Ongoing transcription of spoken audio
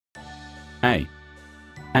A.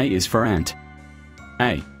 A is for ant.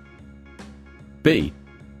 A. B.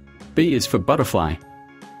 B is for butterfly.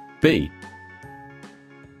 B.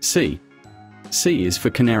 C. C is for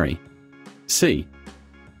canary. C.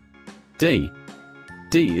 D.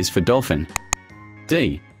 D is for dolphin.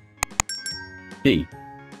 D. E.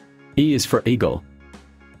 E is for eagle.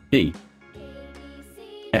 E.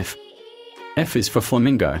 F. F is for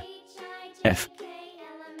flamingo. F.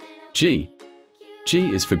 G.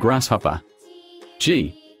 G is for grasshopper.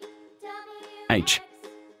 G. H.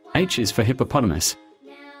 H is for hippopotamus.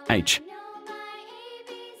 H.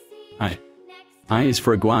 I. I is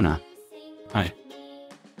for iguana. I.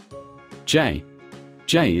 J.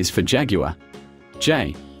 J is for jaguar.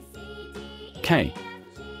 J. K.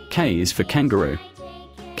 K is for kangaroo.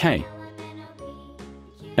 K.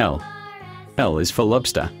 L. L is for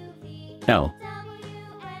lobster. L.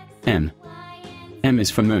 M. M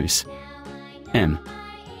is for moose. M.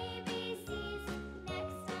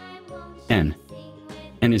 N.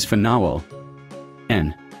 N is for narwhal.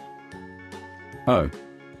 N. O.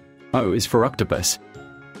 O is for octopus.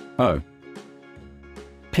 O.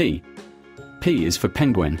 P. P is for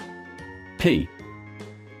penguin. P.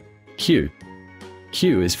 Q.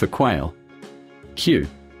 Q is for quail. Q.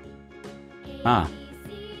 R.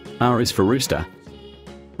 R is for rooster.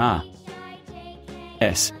 R.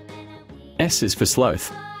 S. S is for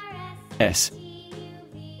sloth. S.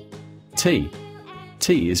 T.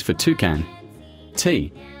 T is for toucan.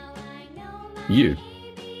 T. U.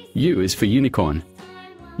 U is for unicorn.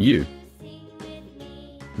 U.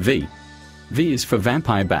 V. V is for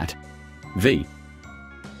vampire bat. V.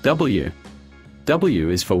 W. W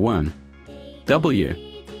is for worm. W.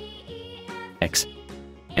 X.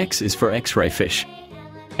 X is for X-ray fish.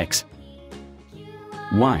 X.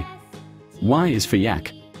 Y. Y is for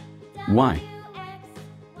yak. Y.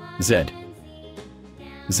 Z.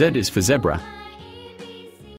 Z is for zebra.